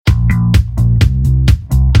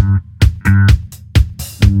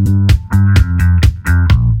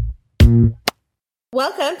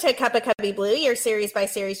Welcome to Cup of Cubby Blue, your series by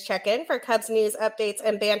series check-in for Cubs news, updates,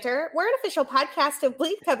 and banter. We're an official podcast of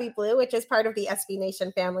Bleed Cubby Blue, which is part of the SB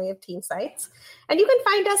Nation family of team sites. And you can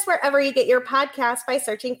find us wherever you get your podcast by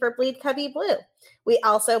searching for Bleed Cubby Blue. We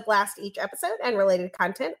also blast each episode and related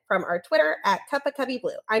content from our Twitter at Cup of Cubby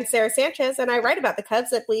Blue. I'm Sarah Sanchez, and I write about the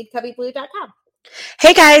Cubs at bleedcubbyblue.com.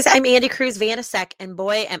 Hey guys, I'm Andy Cruz Vanasek, and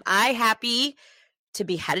boy, am I happy to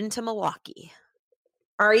be heading to Milwaukee.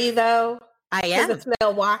 Are you, though? I am. Because it's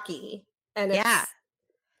Milwaukee. And yeah.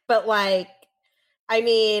 But I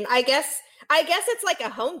guess it's like a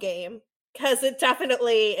home game because it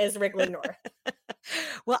definitely is Wrigley North.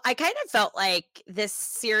 Well, I kind of felt like this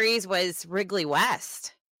series was Wrigley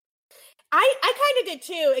West. I kind of did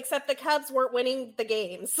too, except the Cubs weren't winning the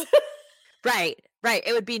games. Right.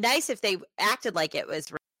 It would be nice if they acted like it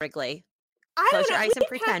was Wrigley. Close your eyes and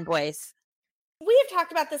pretend, boys. We have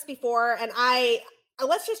talked about this before, and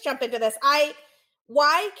let's just jump into this.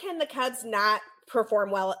 Why can the Cubs not perform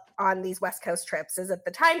well on these West Coast trips? Is it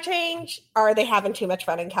the time change? Are they having too much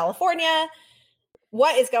fun in California?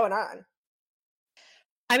 What is going on?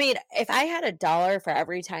 I mean, if I had $1 for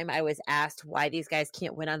every time I was asked why these guys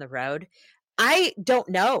can't win on the road, I don't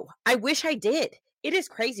know. I wish I did. It is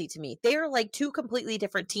crazy to me. They are like two completely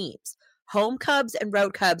different teams. Home Cubs and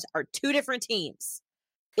road Cubs are two different teams.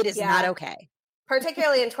 It is not okay.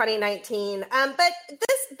 Particularly in 2019. But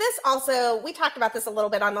this also, we talked about this a little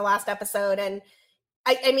bit on the last episode, and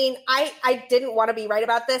I didn't want to be right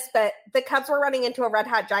about this, but the Cubs were running into a red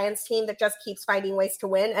hot Giants team that just keeps finding ways to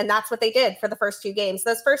win, and that's what they did for the first two games.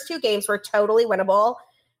 Those first two games were totally winnable,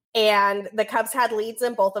 and the Cubs had leads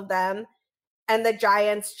in both of them, and the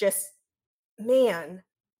Giants just,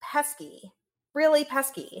 pesky, really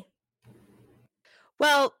pesky.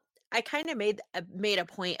 Well, I kind of made a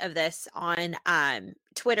point of this on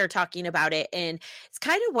Twitter talking about it, and it's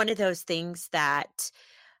kind of one of those things that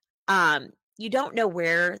you don't know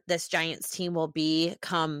where this Giants team will be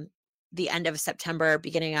come the end of September,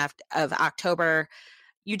 beginning of October.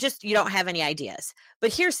 You don't have any ideas.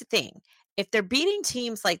 But here's the thing. If they're beating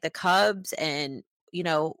teams like the Cubs and,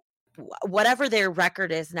 whatever their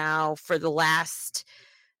record is now for the last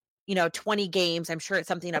 20 games. I'm sure it's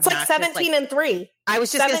something obnoxious. It's like 17-3. I was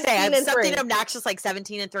just going to say something obnoxious like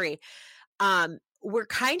 17-3. We're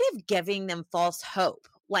kind of giving them false hope.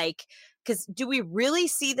 Because do we really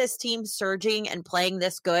see this team surging and playing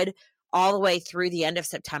this good all the way through the end of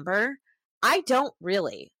September? I don't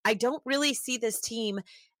really see this team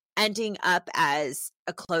ending up as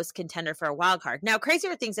a close contender for a wild card. Now,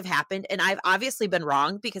 crazier things have happened, and I've obviously been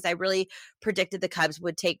wrong because I really predicted the Cubs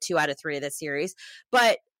would take 2 out of 3 of this series.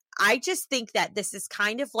 But I just think that this is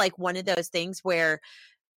kind of like one of those things where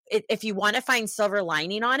if you want to find silver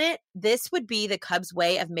lining on it, this would be the Cubs'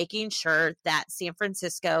 way of making sure that San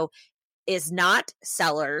Francisco is not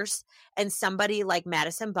sellers and somebody like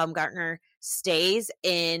Madison Bumgarner stays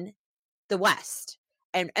in the West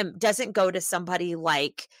and doesn't go to somebody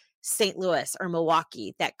like St. Louis or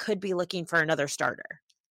Milwaukee that could be looking for another starter.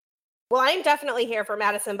 Well, I'm definitely here for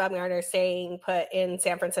Madison Bumgarner staying put in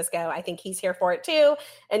San Francisco. I think he's here for it too.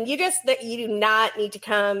 And you do not need to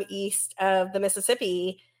come east of the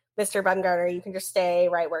Mississippi, Mr. Bumgarner. You can just stay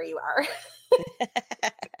right where you are.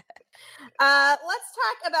 Let's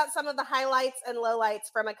talk about some of the highlights and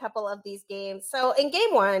lowlights from a couple of these games. So in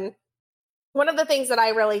game one of the things that I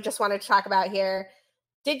really just wanted to talk about here,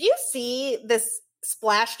 did you see this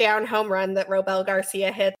splashdown home run that Robel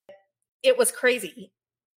Garcia hit? It was crazy.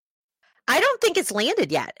 I don't think it's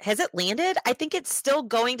landed yet. Has it landed? I think it's still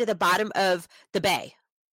going to the bottom of the bay.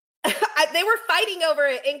 They were fighting over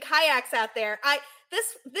it in kayaks out there.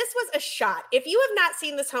 This was a shot. If you have not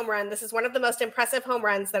seen this home run, this is one of the most impressive home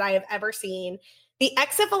runs that I have ever seen. The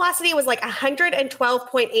exit velocity was like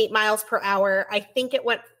 112.8 miles per hour. I think it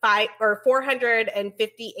went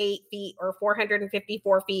 458 feet or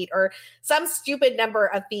 454 feet or some stupid number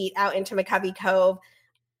of feet out into McCovey Cove.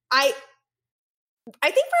 I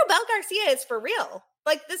think Robel Garcia is for real.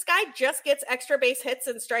 Like, this guy just gets extra base hits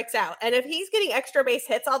and strikes out. And if he's getting extra base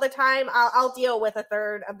hits all the time, I'll deal with a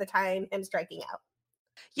third of the time him striking out.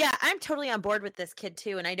 Yeah, I'm totally on board with this kid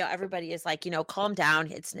too. And I know everybody is like, calm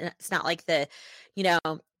down. It's not like the,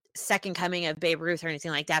 second coming of Babe Ruth or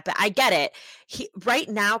anything like that. But I get it. Right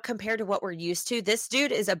now, compared to what we're used to, this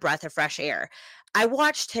dude is a breath of fresh air. I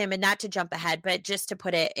watched him, and not to jump ahead, but just to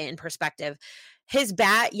put it in perspective, his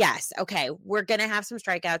bat, yes, okay, we're going to have some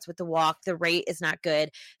strikeouts with the walk. The rate is not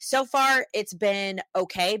good. So far, it's been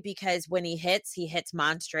okay because when he hits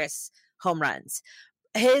monstrous home runs.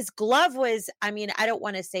 his glove was, I mean, I don't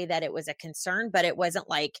want to say that it was a concern, but it wasn't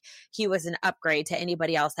like he was an upgrade to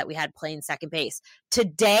anybody else that we had playing second base.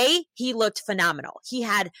 Today, he looked phenomenal. He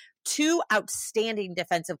had 2 outstanding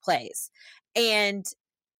defensive plays. And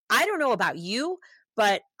I don't know about you,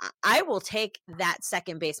 but I will take that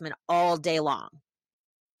second baseman all day long.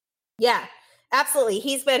 Yeah, absolutely.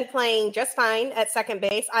 He's been playing just fine at second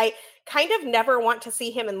base. I kind of never want to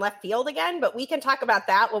see him in left field again, but we can talk about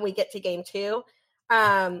that when we get to game 2.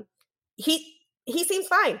 He seems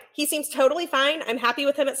fine. He seems totally fine. I'm happy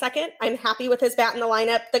with him at second. I'm happy with his bat in the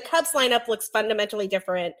lineup. The Cubs lineup looks fundamentally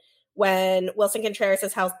different when Wilson Contreras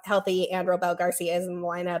is healthy and Robel Garcia is in the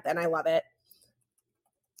lineup, and I love it.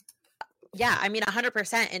 Yeah, I mean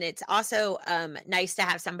 100%, and it's also nice to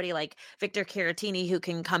have somebody like Victor Caratini who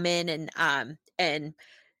can come in and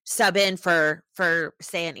sub in for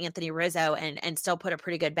say an Anthony Rizzo and still put a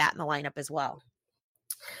pretty good bat in the lineup as well.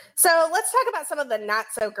 So let's talk about some of the not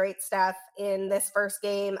so great stuff in this first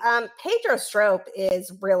game. Pedro Strop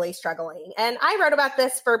is really struggling. And I wrote about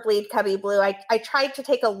this for Bleed Cubby Blue. I tried to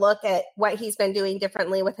take a look at what he's been doing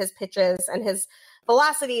differently with his pitches and his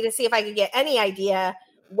velocity to see if I could get any idea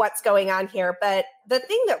what's going on here. But the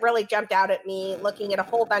thing that really jumped out at me looking at a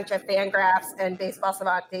whole bunch of Fangraphs and Baseball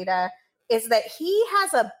Savant data is that he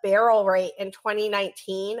has a barrel rate in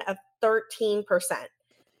 2019 of 13%.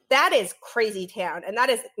 That is crazy town. And that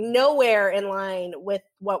is nowhere in line with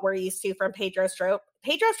what we're used to from Pedro Strop.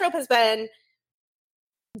 Pedro Strop has been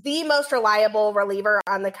the most reliable reliever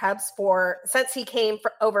on the Cubs since he came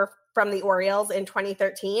over from the Orioles in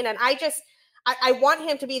 2013. And I want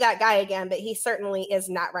him to be that guy again, but he certainly is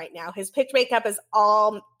not right now. His pitch makeup is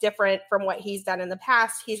all different from what he's done in the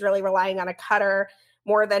past. He's really relying on a cutter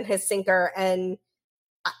more than his sinker. And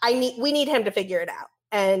we need him to figure it out.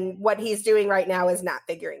 And what he's doing right now is not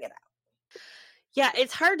figuring it out. Yeah,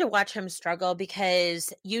 it's hard to watch him struggle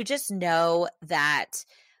because you just know that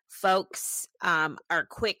folks are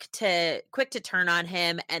quick to turn on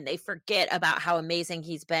him, and they forget about how amazing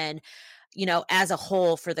he's been, as a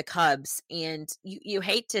whole for the Cubs. And you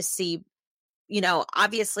hate to see,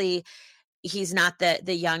 obviously he's not the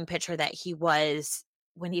young pitcher that he was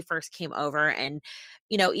when he first came over. And,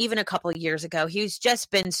 even a couple of years ago, he's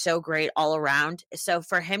just been so great all around. So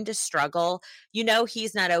for him to struggle,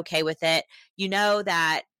 he's not okay with it.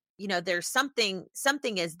 That, there's something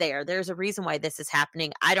is there. There's a reason why this is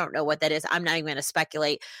happening. I don't know what that is. I'm not even going to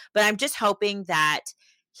speculate, but I'm just hoping that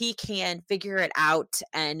he can figure it out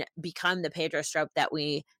and become the Pedro Strop that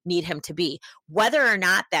we need him to be. Whether or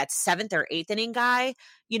not that's 7th or 8th inning guy,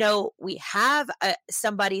 we have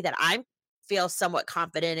somebody that I feel somewhat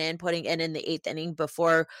confident in putting in the 8th inning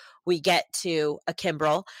before we get to a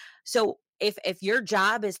Kimbrel. So if your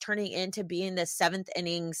job is turning into being the 7th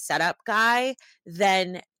inning setup guy,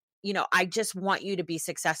 then I just want you to be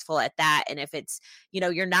successful at that. And if it's,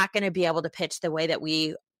 you're not going to be able to pitch the way that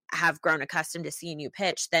we have grown accustomed to seeing you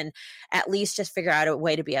pitch, then at least just figure out a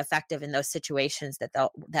way to be effective in those situations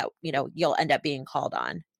that you'll end up being called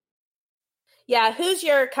on. Yeah, who's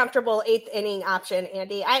your comfortable 8th inning option,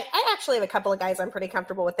 Andy? I actually have a couple of guys I'm pretty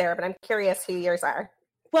comfortable with there, but I'm curious who yours are.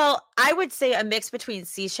 Well, I would say a mix between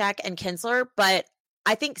Cishek and Kinsler, but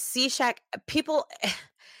I think Cishek, people,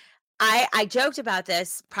 I joked about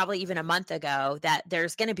this probably even a month ago that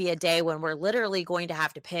there's going to be a day when we're literally going to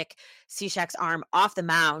have to pick Cishek's arm off the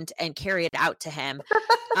mound and carry it out to him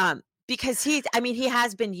because he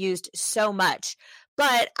has been used so much.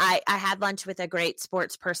 But I had lunch with a great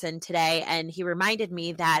sports person today, and he reminded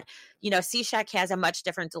me that, Cishek has a much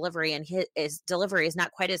different delivery, and his delivery is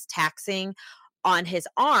not quite as taxing on his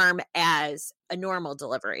arm as a normal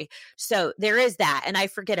delivery. So there is that. And I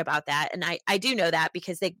forget about that. And I do know that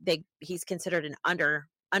because he's considered an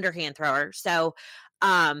underhand thrower. So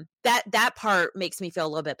that part makes me feel a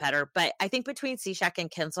little bit better. But I think between Cishek and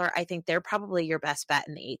Kinsler, I think they're probably your best bet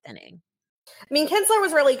in the 8th inning. I mean, Kinsler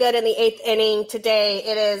was really good in the 8th inning today.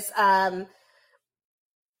 It is the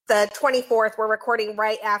 24th. We're recording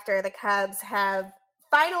right after the Cubs have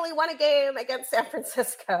finally won a game against San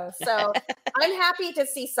Francisco. So I'm happy to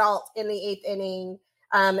see Salt in the 8th inning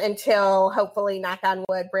until hopefully, knock on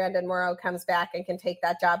wood, Brandon Morrow comes back and can take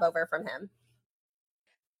that job over from him.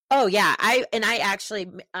 Oh yeah. I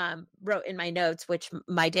actually wrote in my notes, which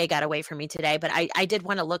my day got away from me today, but I did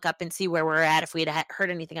want to look up and see where we're at if we had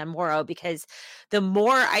heard anything on Morrow, because the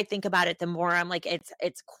more I think about it, the more I'm like,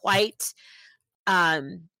 it's quite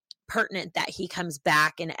pertinent that he comes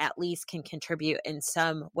back and at least can contribute in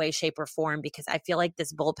some way, shape, or form, because I feel like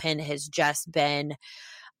this bullpen has just been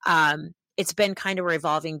it's been kind of a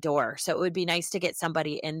revolving door. So it would be nice to get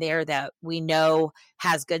somebody in there that we know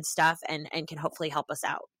has good stuff and can hopefully help us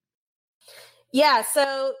out. Yeah,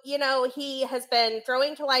 so, he has been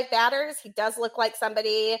throwing to live batters. He does look like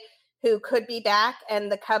somebody who could be back,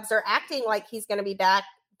 and the Cubs are acting like he's going to be back.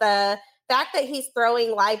 The fact that he's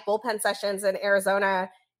throwing live bullpen sessions in Arizona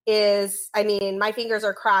is, my fingers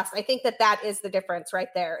are crossed. I think that is the difference right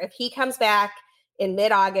there. If he comes back in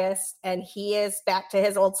mid-August and he is back to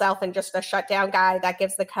his old self and just a shutdown guy, that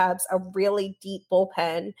gives the Cubs a really deep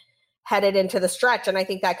bullpen headed into the stretch. And I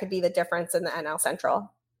think that could be the difference in the NL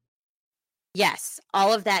Central. Yes,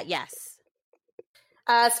 all of that, yes.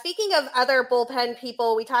 Speaking of other bullpen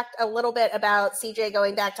people, we talked a little bit about CJ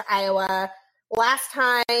going back to Iowa last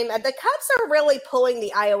time. The Cubs are really pulling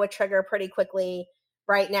the Iowa trigger pretty quickly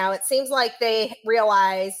right now. It seems like they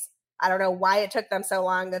realize, I don't know why it took them so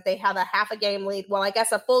long, that they have a half a game lead. Well, I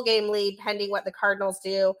guess a full game lead pending what the Cardinals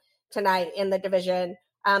do tonight in the division.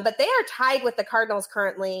 But they are tied with the Cardinals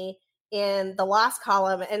currently in the loss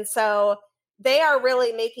column. And so they are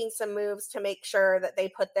really making some moves to make sure that they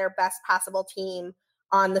put their best possible team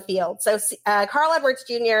on the field. So Carl Edwards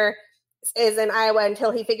Jr. is in Iowa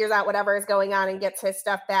until he figures out whatever is going on and gets his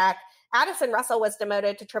stuff back. Addison Russell was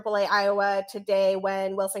demoted to AAA Iowa today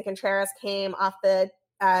when Wilson Contreras came off the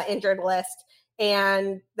injured list.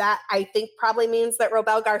 And that, I think, probably means that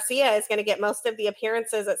Robel Garcia is going to get most of the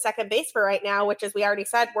appearances at second base for right now, which, as we already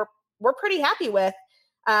said, we're pretty happy with.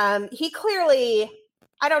 He clearly,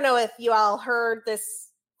 I don't know if you all heard this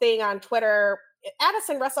thing on Twitter.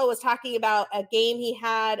 Addison Russell was talking about a game he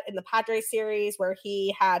had in the Padres series where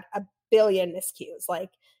he had a billion miscues. Like,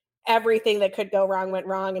 everything that could go wrong went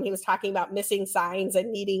wrong. And he was talking about missing signs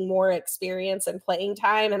and needing more experience and playing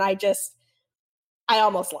time. And I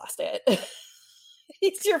almost lost it.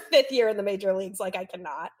 It's your fifth year in the major leagues. Like, I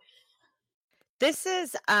cannot. This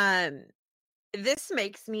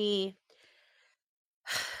makes me,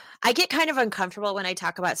 I get kind of uncomfortable when I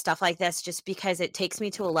talk about stuff like this, just because it takes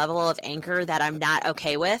me to a level of anger that I'm not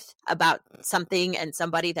okay with about something and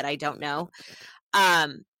somebody that I don't know.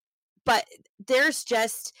 But there's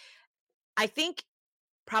just, I think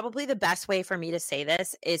probably the best way for me to say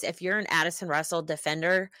this is, if you're an Addison Russell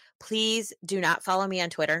defender, please do not follow me on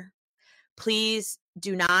Twitter. Please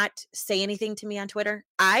do not say anything to me on Twitter.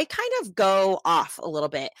 I kind of go off a little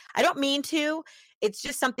bit. I don't mean to. It's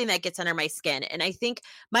just something that gets under my skin. And I think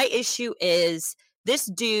my issue is, this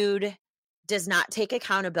dude does not take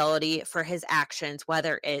accountability for his actions,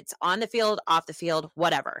 whether it's on the field, off the field,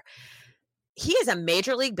 whatever. He is a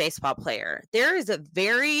Major League Baseball player. There is a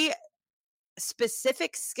very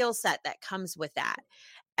specific skill set that comes with that.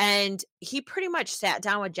 And he pretty much sat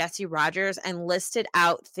down with Jesse Rogers and listed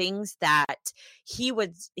out things that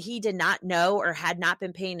he did not know or had not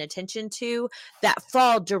been paying attention to, that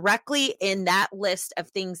fall directly in that list of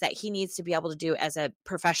things that he needs to be able to do as a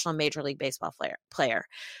professional Major League Baseball player.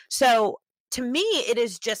 So to me, it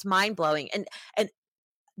is just mind-blowing. And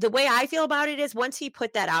the way I feel about it is, once he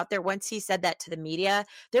put that out there, once he said that to the media,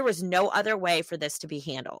 there was no other way for this to be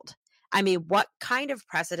handled. I mean, what kind of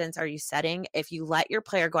precedents are you setting if you let your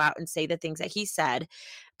player go out and say the things that he said,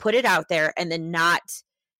 put it out there, and then not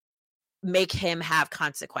make him have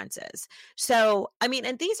consequences? So, I mean,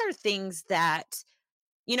 and these are things that,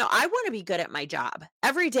 I want to be good at my job.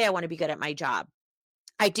 Every day I want to be good at my job.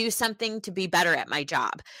 I do something to be better at my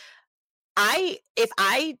job. If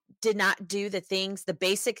I did not do the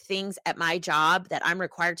basic things at my job that I'm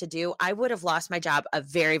required to do, I would have lost my job a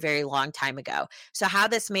very, very long time ago. So how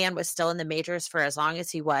this man was still in the majors for as long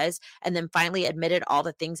as he was, and then finally admitted all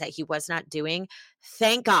the things that he was not doing,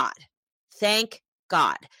 thank God. Thank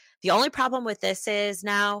God. The only problem with this is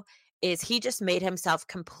he just made himself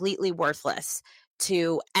completely worthless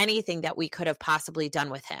to anything that we could have possibly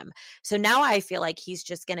done with him. So now I feel like he's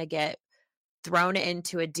just going to get thrown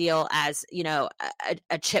into a deal as,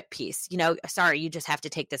 a chip piece. Sorry, you just have to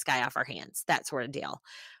take this guy off our hands, that sort of deal,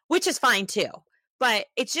 which is fine too. But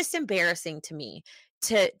it's just embarrassing to me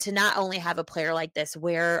to not only have a player like this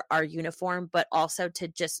wear our uniform, but also to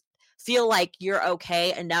just feel like you're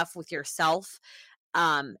okay enough with yourself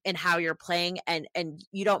and how you're playing, and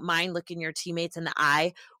you don't mind looking your teammates in the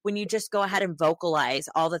eye when you just go ahead and vocalize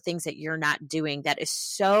all the things that you're not doing. That is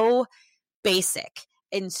so basic.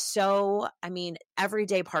 And so,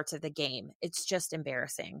 everyday parts of the game. It's just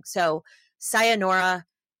embarrassing. So, sayonara.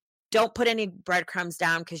 Don't put any breadcrumbs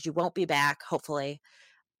down, because you won't be back, hopefully.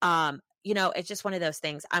 It's just one of those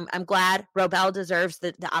things. I'm glad Robel deserves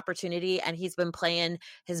the opportunity, and he's been playing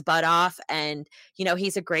his butt off, and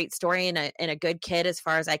he's a great story and a good kid as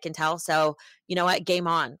far as I can tell. So, you know what? Game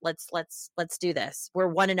on. Let's do this.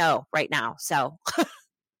 We're 1-0 right now. So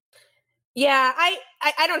Yeah,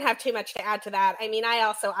 I don't have too much to add to that. I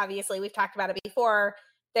also, obviously, we've talked about it before.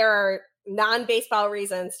 There are non-baseball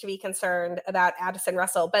reasons to be concerned about Addison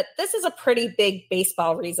Russell, but this is a pretty big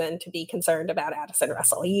baseball reason to be concerned about Addison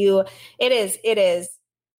Russell. It is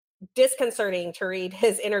disconcerting to read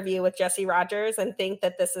his interview with Jesse Rogers and think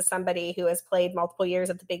that this is somebody who has played multiple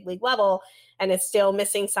years at the big league level and is still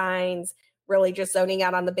missing signs, really just zoning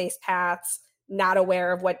out on the base paths, not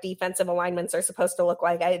aware of what defensive alignments are supposed to look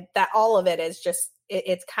like. That all of it is just,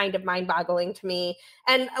 it's kind of mind-boggling to me.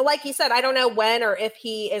 And like you said, I don't know when or if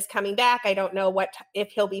he is coming back. I don't know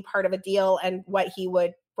if he'll be part of a deal and what he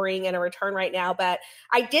would bring in a return right now. But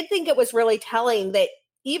I did think it was really telling that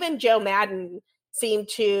even Joe Maddon seemed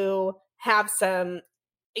to have some,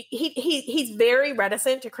 he's very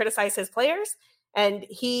reticent to criticize his players. And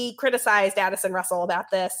he criticized Addison Russell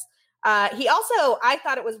about this. He also, I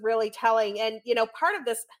thought it was really telling. And, part of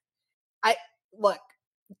this,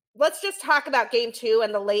 let's just talk about game 2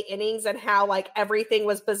 and the late innings and how like everything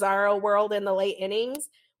was bizarro world in the late innings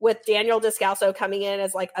with Daniel Descalso coming in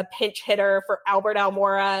as like a pinch hitter for Albert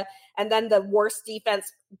Almora. And then the worst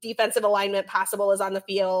defensive alignment possible is on the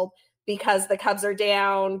field because the Cubs are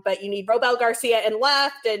down, but you need Robel Garcia in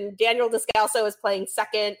left and Daniel Descalso is playing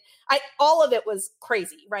second. All of it was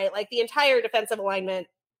crazy, right? Like the entire defensive alignment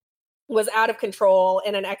was out of control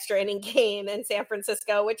in an extra inning game in San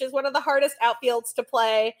Francisco, which is one of the hardest outfields to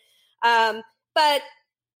play. But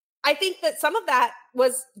I think that some of that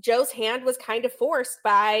was Joe's hand was kind of forced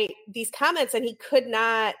by these comments, and he could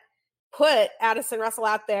not put Addison Russell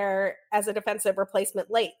out there as a defensive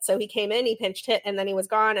replacement late. So he came in, he pinched hit, and then he was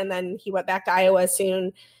gone. And then he went back to Iowa as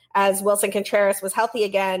soon as Wilson Contreras was healthy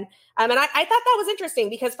again. And I thought that was interesting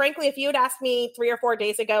because, frankly, if you had asked me 3 or 4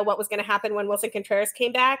 days ago what was going to happen when Wilson Contreras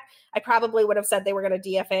came back, I probably would have said they were going to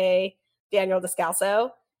DFA Daniel Descalso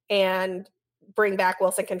and bring back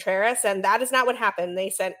Wilson Contreras. And that is not what happened. They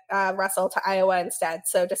sent Russell to Iowa instead.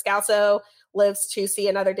 So Descalso lives to see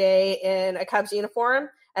another day in a Cubs uniform,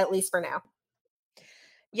 at least for now.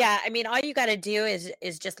 Yeah, I mean, all you got to do is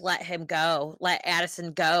just let him go, let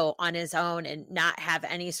Addison go on his own and not have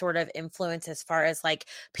any sort of influence as far as like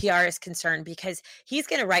PR is concerned, because he's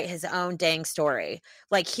going to write his own dang story.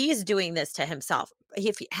 Like he's doing this to himself.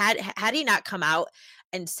 If had he not come out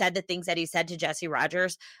and said the things that he said to Jesse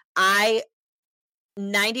Rogers, I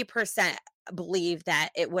 90% believe that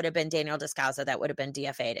it would have been Daniel Descalso that would have been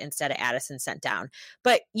DFA'd instead of Addison sent down.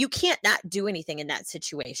 But you can't not do anything in that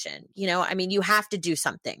situation. I mean, you have to do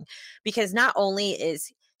something, because not only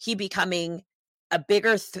is he becoming a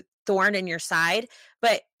bigger thorn in your side,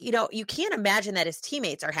 but you can't imagine that his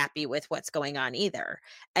teammates are happy with what's going on either.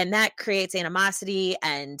 And that creates animosity.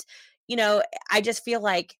 And, I just feel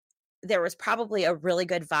like there was probably a really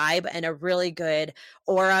good vibe and a really good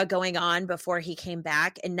aura going on before he came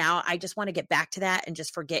back. And now I just want to get back to that and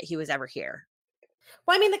just forget he was ever here.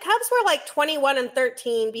 Well, I mean, the Cubs were like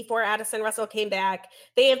 21-13 before Addison Russell came back.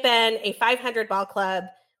 They have been a 500 ball club,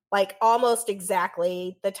 like almost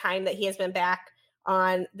exactly the time that he has been back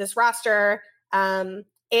on this roster. And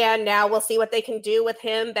now we'll see what they can do with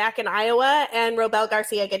him back in Iowa and Robel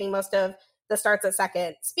Garcia getting most of the starts at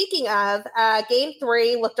second. Speaking of, game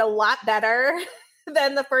 3 looked a lot better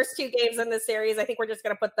than the first 2 games in the series. I think we're just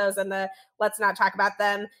going to put those in the let's not talk about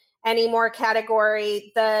them anymore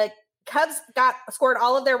category. The Cubs scored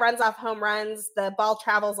all of their runs off home runs. The ball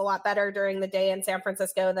travels a lot better during the day in San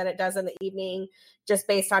Francisco than it does in the evening, just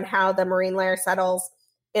based on how the marine layer settles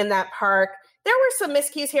in that park. There were some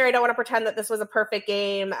miscues here. I don't want to pretend that this was a perfect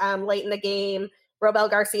game. Late in the game,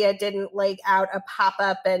 Robel Garcia didn't leg out a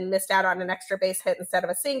pop-up and missed out on an extra base hit instead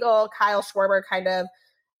of a single. Kyle Schwarber kind of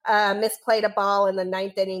misplayed a ball in the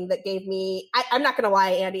 9th inning that gave me, I'm not going to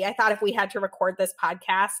lie, Andy, I thought if we had to record this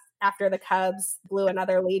podcast after the Cubs blew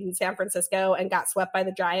another lead in San Francisco and got swept by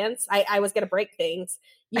the Giants, I was going to break things.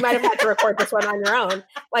 You might have had to record this one on your own.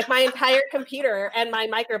 Like my entire computer and my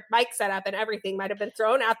mic setup and everything might have been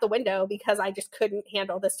thrown out the window because I just couldn't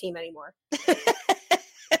handle this team anymore.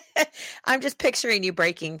 I'm just picturing you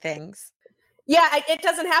breaking things. Yeah, it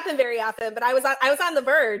doesn't happen very often, but I was on the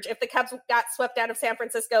verge if the Cubs got swept out of San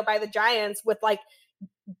Francisco by the Giants with like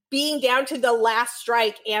being down to the last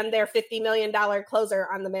strike and their $50 million closer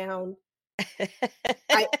on the mound.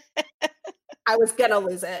 I was gonna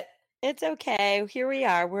lose it. It's okay. Here we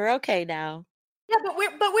are. We're okay now. Yeah, but we're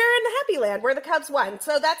in the happy land where the Cubs won,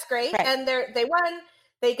 so that's great. Right. And they won.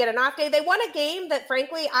 They get an off day. They won a game that,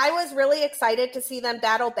 frankly, I was really excited to see them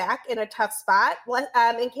battle back in a tough spot.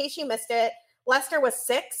 In case you missed it, Lester was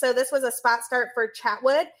sick, so this was a spot start for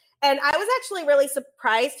Chatwood. And I was actually really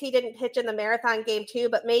surprised he didn't pitch in the Marathon game too,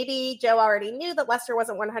 but maybe Joe already knew that Lester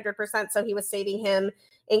wasn't 100%, so he was saving him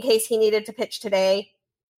in case he needed to pitch today.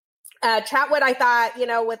 Chatwood, I thought,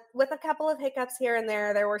 with a couple of hiccups here and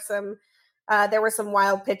there were some There were some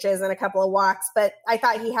wild pitches and a couple of walks, but I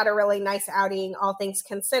thought he had a really nice outing, all things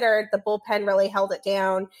considered. The bullpen really held it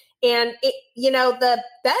down. And the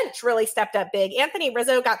bench really stepped up big. Anthony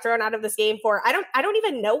Rizzo got thrown out of this game for I don't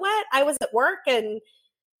even know what. I was at work and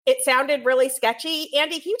it sounded really sketchy.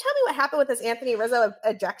 Andy, can you tell me what happened with this Anthony Rizzo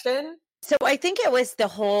ejection? So I think it was the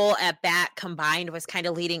whole at bat combined was kind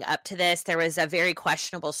of leading up to this. There was a very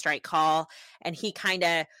questionable strike call, and he kind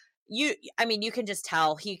of you can just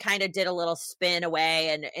tell he kind of did a little spin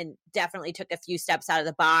away and definitely took a few steps out of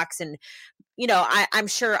the box. And, I'm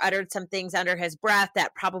sure uttered some things under his breath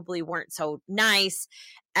that probably weren't so nice.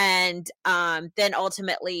 And then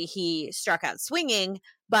ultimately he struck out swinging,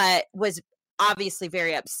 but was obviously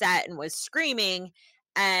very upset and was screaming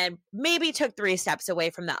and maybe took 3 steps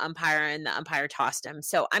away from the umpire, and the umpire tossed him.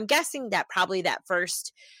 So I'm guessing that probably that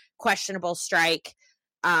first questionable strike,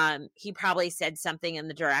 he probably said something in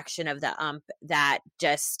the direction of the ump that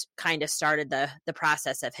just kind of started the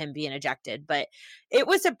process of him being ejected. But it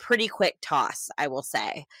was a pretty quick toss, I will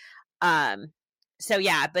say. So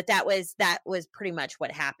yeah, but that was pretty much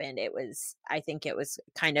what happened. I think it was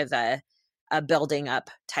kind of a building up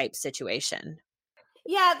type situation.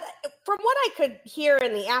 Yeah, from what I could hear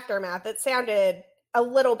in the aftermath, it sounded a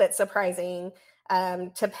little bit surprising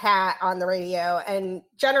to Pat on the radio. And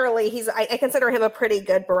generally, I consider him a pretty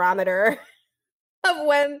good barometer of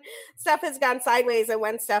when stuff has gone sideways and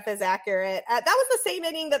when stuff is accurate. That was the same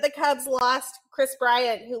inning that the Cubs lost Chris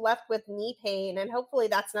Bryant, who left with knee pain. And hopefully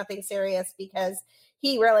that's nothing serious, because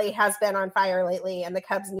he really has been on fire lately, and the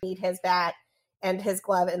Cubs need his bat and his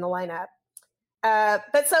glove in the lineup.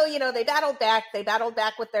 But so, they battled back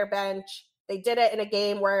with their bench. They did it in a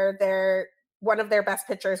game where one of their best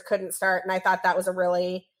pitchers couldn't start. And I thought that was a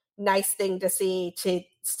really nice thing to see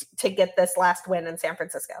to get this last win in San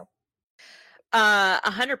Francisco.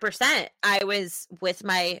 100%. I was with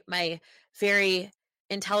my very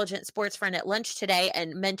intelligent sports friend at lunch today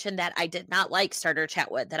and mentioned that I did not like starter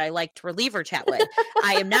Chatwood, that I liked reliever Chatwood.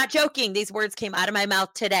 I am not joking. These words came out of my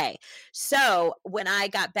mouth today. So when I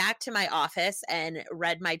got back to my office and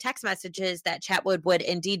read my text messages that Chatwood would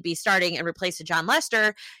indeed be starting and replace John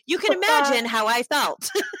Lester, you can imagine how I felt.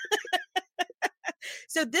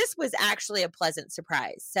 So this was actually a pleasant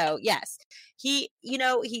surprise. So yes, he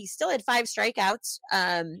still had 5 strikeouts.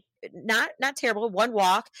 Not terrible. 1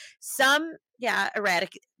 walk, some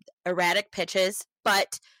erratic pitches,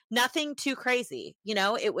 but nothing too crazy.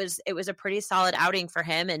 It was a pretty solid outing for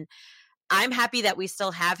him, and I'm happy that we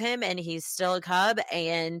still have him and he's still a Cub.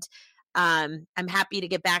 And I'm happy to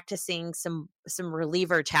get back to seeing some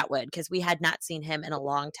reliever Chatwood, because we had not seen him in a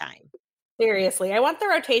long time. Seriously, I want the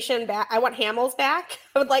rotation back. I want Hamels back.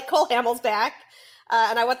 I would like Cole Hamels back.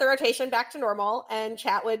 And I want the rotation back to normal, and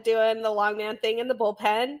Chatwood doing the long man thing in the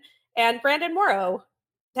bullpen, and Brandon Morrow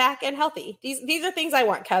back and healthy. These are things I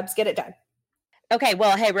want, Cubs. Get it done. Okay,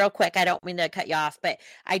 well, hey, real quick, I don't mean to cut you off, but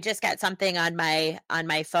I just got something on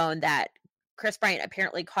my phone that Chris Bryant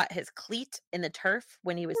apparently caught his cleat in the turf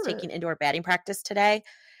when he was taking indoor batting practice today.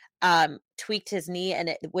 Tweaked his knee, and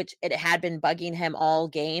it had been bugging him all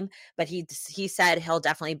game, but he said he'll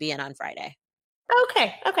definitely be in on Friday.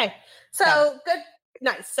 Okay. So good,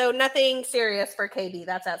 nice. So nothing serious for KB.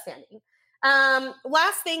 That's outstanding.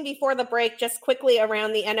 Last thing before the break, just quickly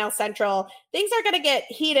around the NL Central, things are going to get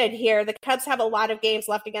heated here. The Cubs have a lot of games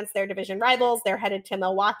left against their division rivals. They're headed to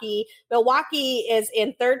Milwaukee. Milwaukee is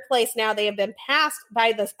in 3rd place now. They have been passed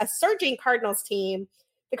by a surging Cardinals team.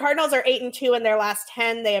 The Cardinals are 8-2 in their last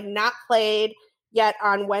 10. They have not played yet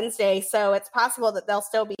on Wednesday, so it's possible that they'll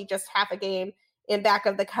still be just half a game in back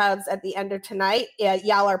of the Cubs at the end of tonight.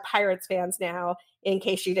 Y'all are Pirates fans now, in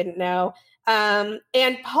case you didn't know.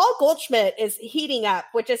 And Paul Goldschmidt is heating up,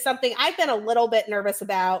 which is something I've been a little bit nervous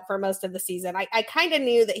about for most of the season. I kind of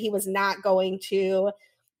knew that he was not going to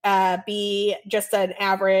be just an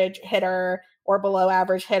average hitter or below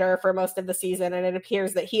average hitter for most of the season, and it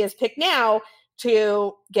appears that he is picked now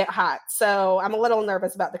to get hot. So I'm a little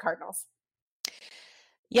nervous about the Cardinals.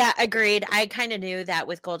 Yeah, agreed. I kind of knew that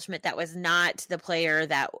with Goldschmidt, that was not the player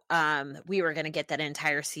that we were going to get that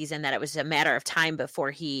entire season, that it was a matter of time before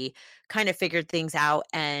he kind of figured things out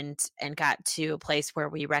and got to a place where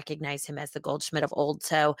we recognize him as the Goldschmidt of old.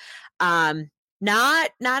 So not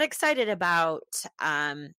excited about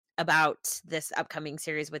this upcoming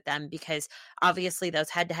series with them, because obviously those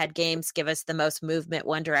head-to-head games give us the most movement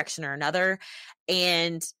one direction or another.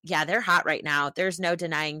 And yeah, they're hot right now. There's no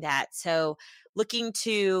denying that. So looking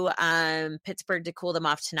to Pittsburgh to cool them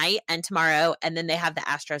off tonight and tomorrow, and then they have the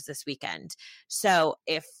Astros this weekend. So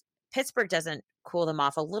if Pittsburgh doesn't cool them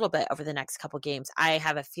off a little bit over the next couple games, I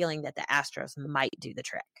have a feeling that the Astros might do the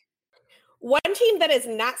trick. One team that is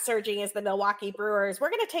not surging is the Milwaukee Brewers. We're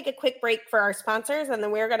going to take a quick break for our sponsors, and then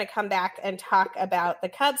we're going to come back and talk about the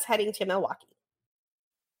Cubs heading to Milwaukee.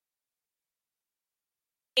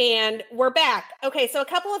 And we're back. Okay, so a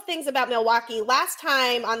couple of things about Milwaukee. Last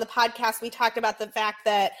time on the podcast, we talked about the fact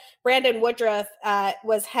that Brandon Woodruff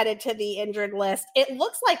was headed to the injured list. It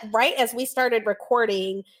looks like right as we started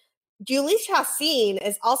recording, Jhoulys Chacin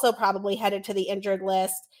is also probably headed to the injured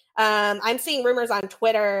list. I'm seeing rumors on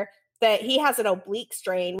Twitter that he has an oblique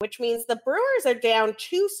strain, which means the Brewers are down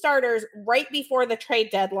 2 starters right before the trade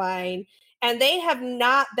deadline, and they have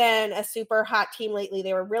not been a super hot team lately.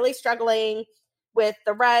 They were really struggling with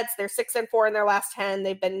the Reds. They're 6-4 in their last 10.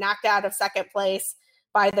 They've been knocked out of second place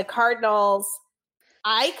by the Cardinals.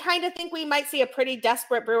 I kind of think we might see a pretty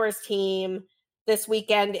desperate Brewers team this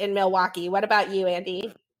weekend in Milwaukee. What about you,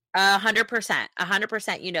 Andy? 100%.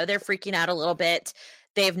 100%. You know, they're freaking out a little bit.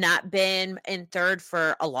 They've not been in third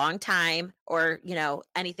for a long time, or, you know,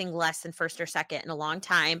 anything less than first or second in a long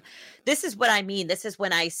time. This is what I mean. This is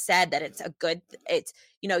when I said that it's,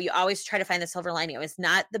 you know, you always try to find the silver lining. It was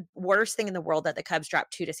not the worst thing in the world that the Cubs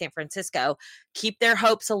dropped 2 to San Francisco. Keep their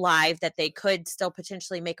hopes alive that they could still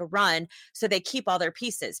potentially make a run, so they keep all their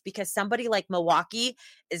pieces, because somebody like Milwaukee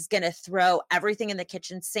is going to throw everything in the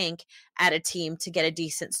kitchen sink at a team to get a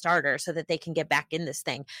decent starter so that they can get back in this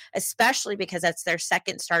thing, especially because that's their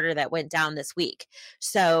second starter that went down this week.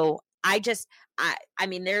 So I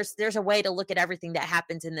mean, there's a way to look at everything that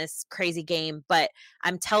happens in this crazy game, but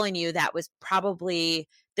I'm telling you, that was probably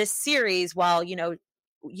this series, while, you know,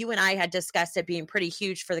 you and I had discussed it being pretty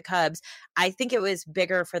huge for the Cubs, I think it was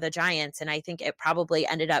bigger for the Giants, and I think it probably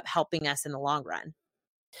ended up helping us in the long run.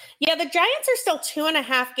 Yeah, the Giants are still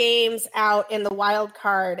 2.5 games out in the wild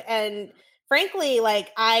card, and frankly, like,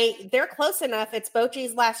 they're close enough. It's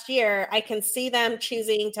Bochy's last year. I can see them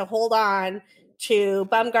choosing to hold on to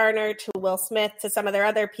Bumgarner, to Will Smith, to some of their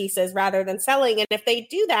other pieces rather than selling. And if they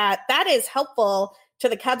do that, that is helpful to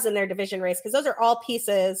the Cubs in their division race, because those are all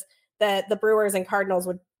pieces that the Brewers and Cardinals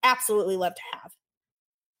would absolutely love to have.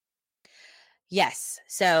 Yes.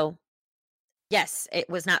 So, yes, it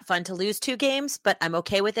was not fun to lose 2 games, but I'm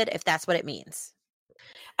okay with it if that's what it means.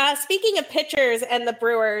 Speaking of pitchers and the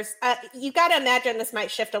Brewers, you got to imagine this might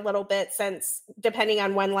shift a little bit, since depending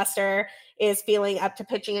on when Lester is feeling up to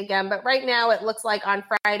pitching again. But right now it looks like on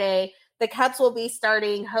Friday, the Cubs will be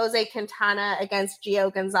starting Jose Quintana against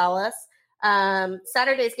Gio Gonzalez.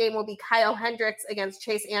 Saturday's game will be Kyle Hendricks against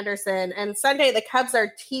Chase Anderson. And Sunday, the Cubs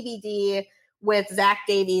are TBD with Zach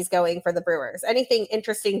Davies going for the Brewers. Anything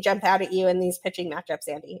interesting jump out at you in these pitching matchups,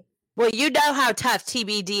 Andy? Well, you know how tough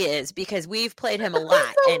TBD is, because we've played him a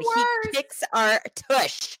lot and he kicks our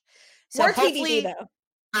tush. So more TBD, though.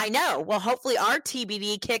 I know. Well, hopefully our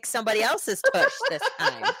TBD kicks somebody else's tush this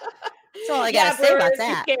time. That's all I got to say about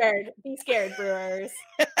that. Be scared, Brewers.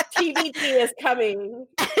 TBD is coming.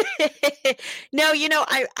 No, you know,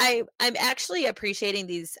 I'm actually appreciating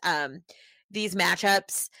these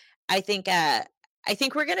matchups. I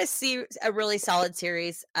think we're going to see a really solid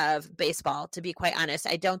series of baseball, to be quite honest.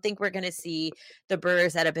 I don't think we're going to see the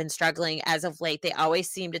Brewers that have been struggling as of late. They always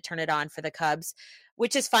seem to turn it on for the Cubs,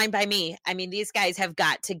 which is fine by me. I mean, these guys have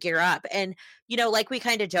got to gear up. And, you know, like we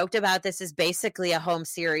kind of joked about, this is basically a home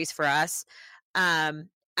series for us.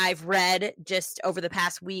 I've read just over the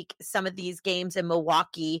past week, some of these games in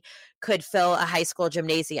Milwaukee could fill a high school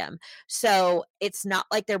gymnasium. So it's not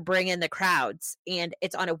like they're bringing the crowds, and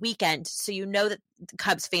it's on a weekend. So you know that the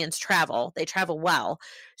Cubs fans travel. They travel well.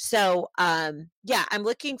 So, yeah, I'm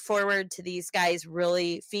looking forward to these guys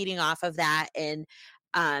really feeding off of that, and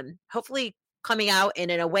hopefully coming out in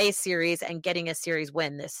an away series and getting a series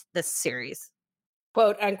win this series.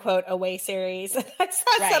 Quote unquote away series. I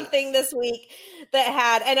saw something this week that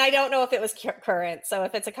had, and I don't know if it was current. So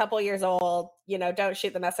if it's a couple years old, you know, don't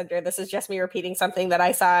shoot the messenger. This is just me repeating something that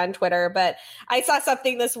I saw on Twitter, but I saw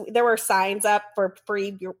something there were signs up for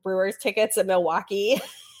free Brewers tickets in Milwaukee.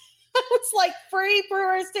 It's like, free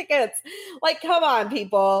Brewers tickets. Like, come on,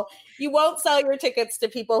 people. You won't sell your tickets to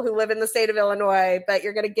people who live in the state of Illinois, but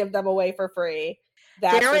you're going to give them away for free.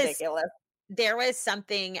 That's ridiculous. There was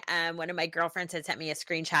something, one of my girlfriends had sent me a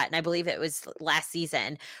screenshot, and I believe it was last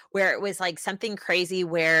season, where it was like something crazy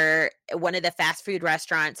where one of the fast food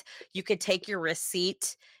restaurants, you could take your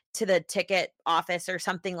receipt to the ticket office or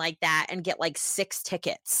something like that and get like 6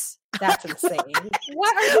 tickets. That's insane.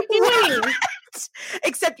 What are you doing? What?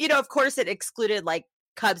 Except, you know, of course it excluded like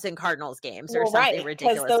Cubs and Cardinals games or something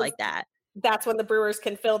ridiculous like that. That's when the Brewers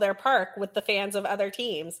can fill their park with the fans of other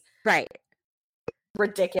teams. Right.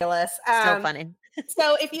 Ridiculous. So funny.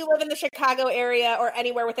 So if you live in the Chicago area or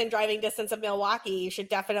anywhere within driving distance of Milwaukee, you should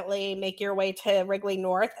definitely make your way to Wrigley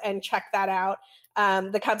North and check that out.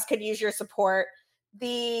 The Cubs could use your support.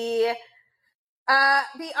 Beyond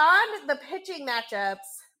the pitching matchups,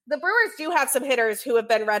 the Brewers do have some hitters who have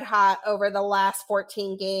been red hot over the last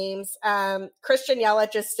 14 games. Christian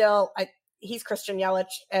Yelich is still, he's Christian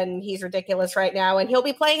Yelich, and he's ridiculous right now, and he'll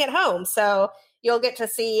be playing at home. So you'll get to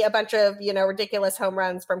see a bunch of, ridiculous home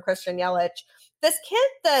runs from Christian Yelich. This kid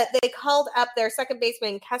that they called up, their second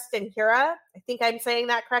baseman, Keston Hiura, I think I'm saying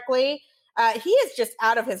that correctly. He is just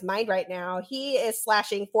out of his mind right now. He is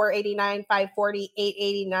slashing 489, 540,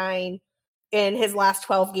 889 in his last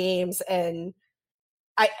 12 games. And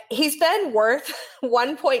he's been worth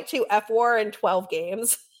 1.2 F-WAR in 12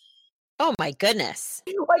 games. Oh my goodness.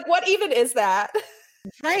 Like, what even is that?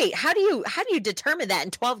 Right. How do you determine that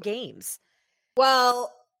in 12 games?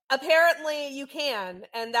 Well, apparently you can,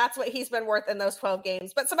 and that's what he's been worth in those 12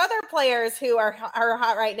 games. But some other players who are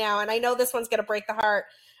hot right now, and I know this one's going to break the heart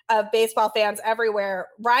of baseball fans everywhere.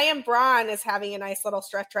 Ryan Braun is having a nice little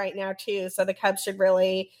stretch right now too, so the Cubs should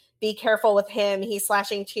really be careful with him. He's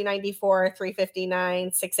slashing 294,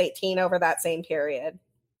 359, 618 over that same period.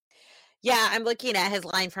 Yeah, I'm looking at his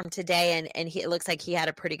line from today, and it looks like he had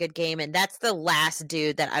a pretty good game, and that's the last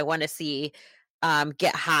dude that I want to see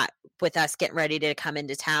get hot with us getting ready to come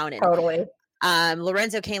into town. And totally.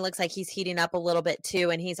 Lorenzo Cain looks like he's heating up a little bit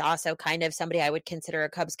too, and he's also kind of somebody I would consider a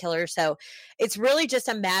Cubs killer. So it's really just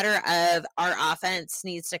a matter of our offense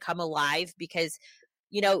needs to come alive, because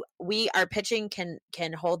our pitching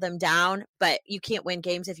can hold them down, but you can't win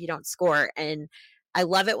games if you don't score. And I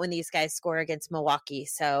love it when these guys score against Milwaukee.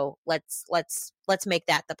 So let's make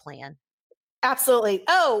that the plan. Absolutely.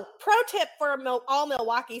 Oh, pro tip for all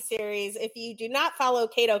Milwaukee series: if you do not follow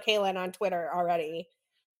Kato Kaelin on Twitter already,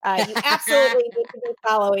 you absolutely need to be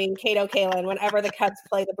following Kato Kaelin whenever the Cubs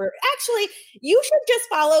play the Brewers. Actually, you should just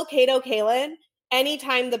follow Kato Kaelin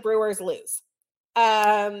anytime the Brewers lose.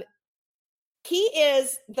 He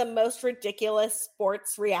is the most ridiculous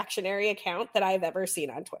sports reactionary account that I've ever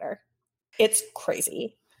seen on Twitter. It's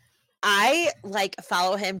crazy. I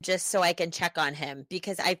follow him just so I can check on him,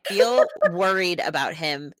 because I feel worried about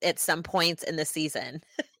him at some points in the season.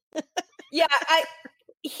 Yeah,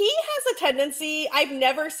 he has a tendency. I've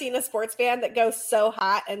never seen a sports fan that goes so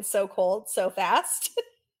hot and so cold so fast.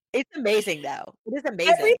 It's amazing, though. It is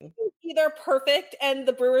amazing. Everything's either perfect and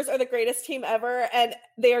the Brewers are the greatest team ever and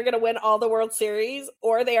they are going to win all the World Series,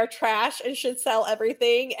 or they are trash and should sell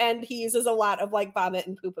everything. And he uses a lot of vomit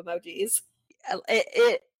and poop emojis.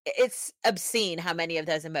 It's obscene how many of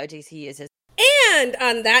those emojis he uses. And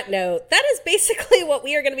on that note, that is basically what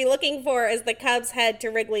we are going to be looking for as the Cubs head to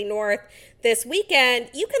Wrigley North this weekend.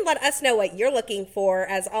 You can let us know what you're looking for,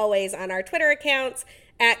 as always, on our Twitter accounts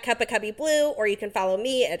at Cup of Cubby Blue, or you can follow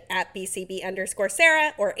me at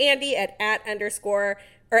BCB_Sarah, or Andy at BRYZ_blue.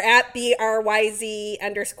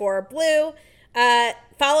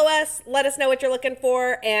 Follow us, let us know what you're looking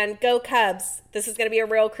for, and go Cubs. This is going to be a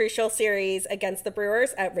real crucial series against the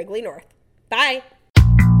Brewers at Wrigley North. Bye.